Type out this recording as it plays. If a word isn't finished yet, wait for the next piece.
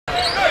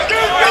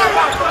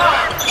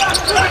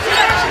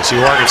see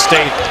Oregon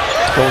State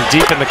going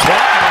deep in the clock.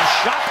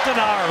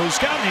 Who's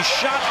gotten his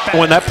shot back.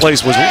 When that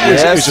place was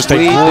just a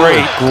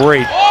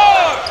great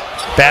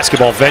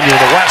basketball venue in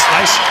the West.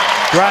 Nice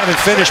drive and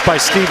finish by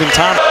Stephen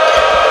Thompson.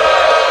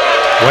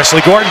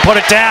 Wesley Gordon put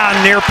it down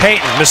near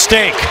Payton.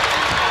 Mistake.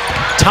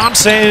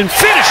 Thompson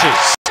finishes.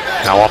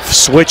 Now off the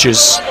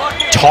switches.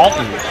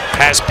 Talton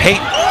has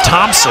Payton.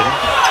 Thompson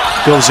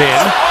goes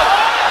in.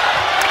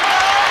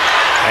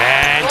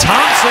 And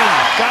Thompson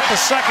got the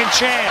second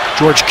chance.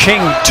 George King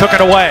took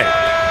it away.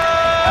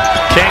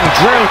 King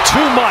drew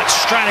too much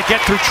trying to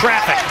get through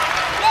traffic.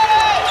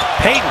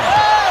 Payton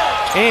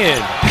in.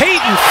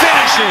 Payton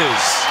finishes.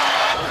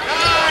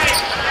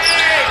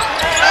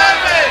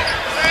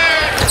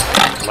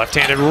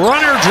 Left-handed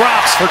runner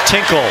drops for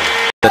Tinkle.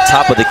 The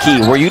top of the key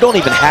where you don't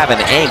even have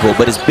an angle,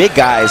 but his big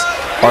guys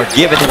are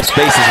giving him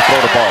spaces to throw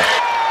the ball.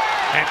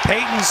 And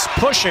Payton's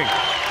pushing.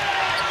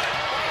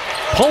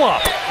 Pull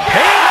up.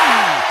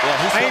 Payton!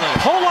 A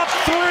pull-up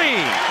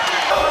three.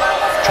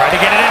 Try to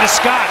get it into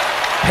Scott.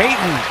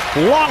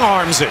 Payton long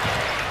arms it.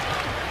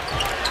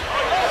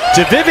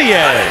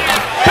 DeVivier.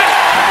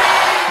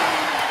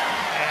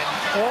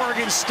 And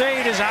Oregon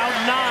State is out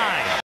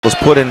 9. Was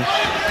putting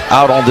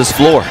out on this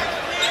floor.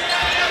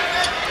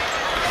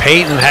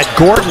 Payton had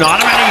Gordon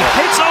on him and he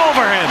hits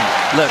over him.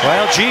 Look.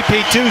 Well,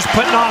 GP2's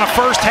putting on a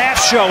first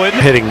half show, isn't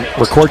it? Hitting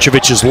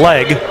Rakorchevic's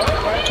leg.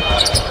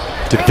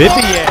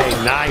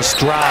 DeVivier, nice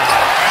drive.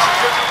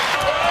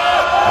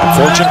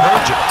 Unfortunate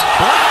Virgin.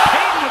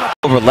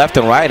 Over left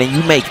and right, and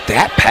you make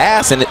that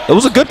pass, and it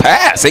was a good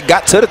pass. It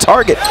got to the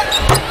target.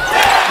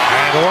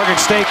 And Oregon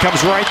State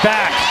comes right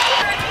back.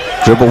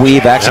 Dribble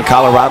weave action,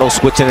 Colorado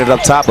switching it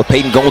up top, but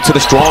Payton going to the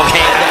strong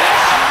hand.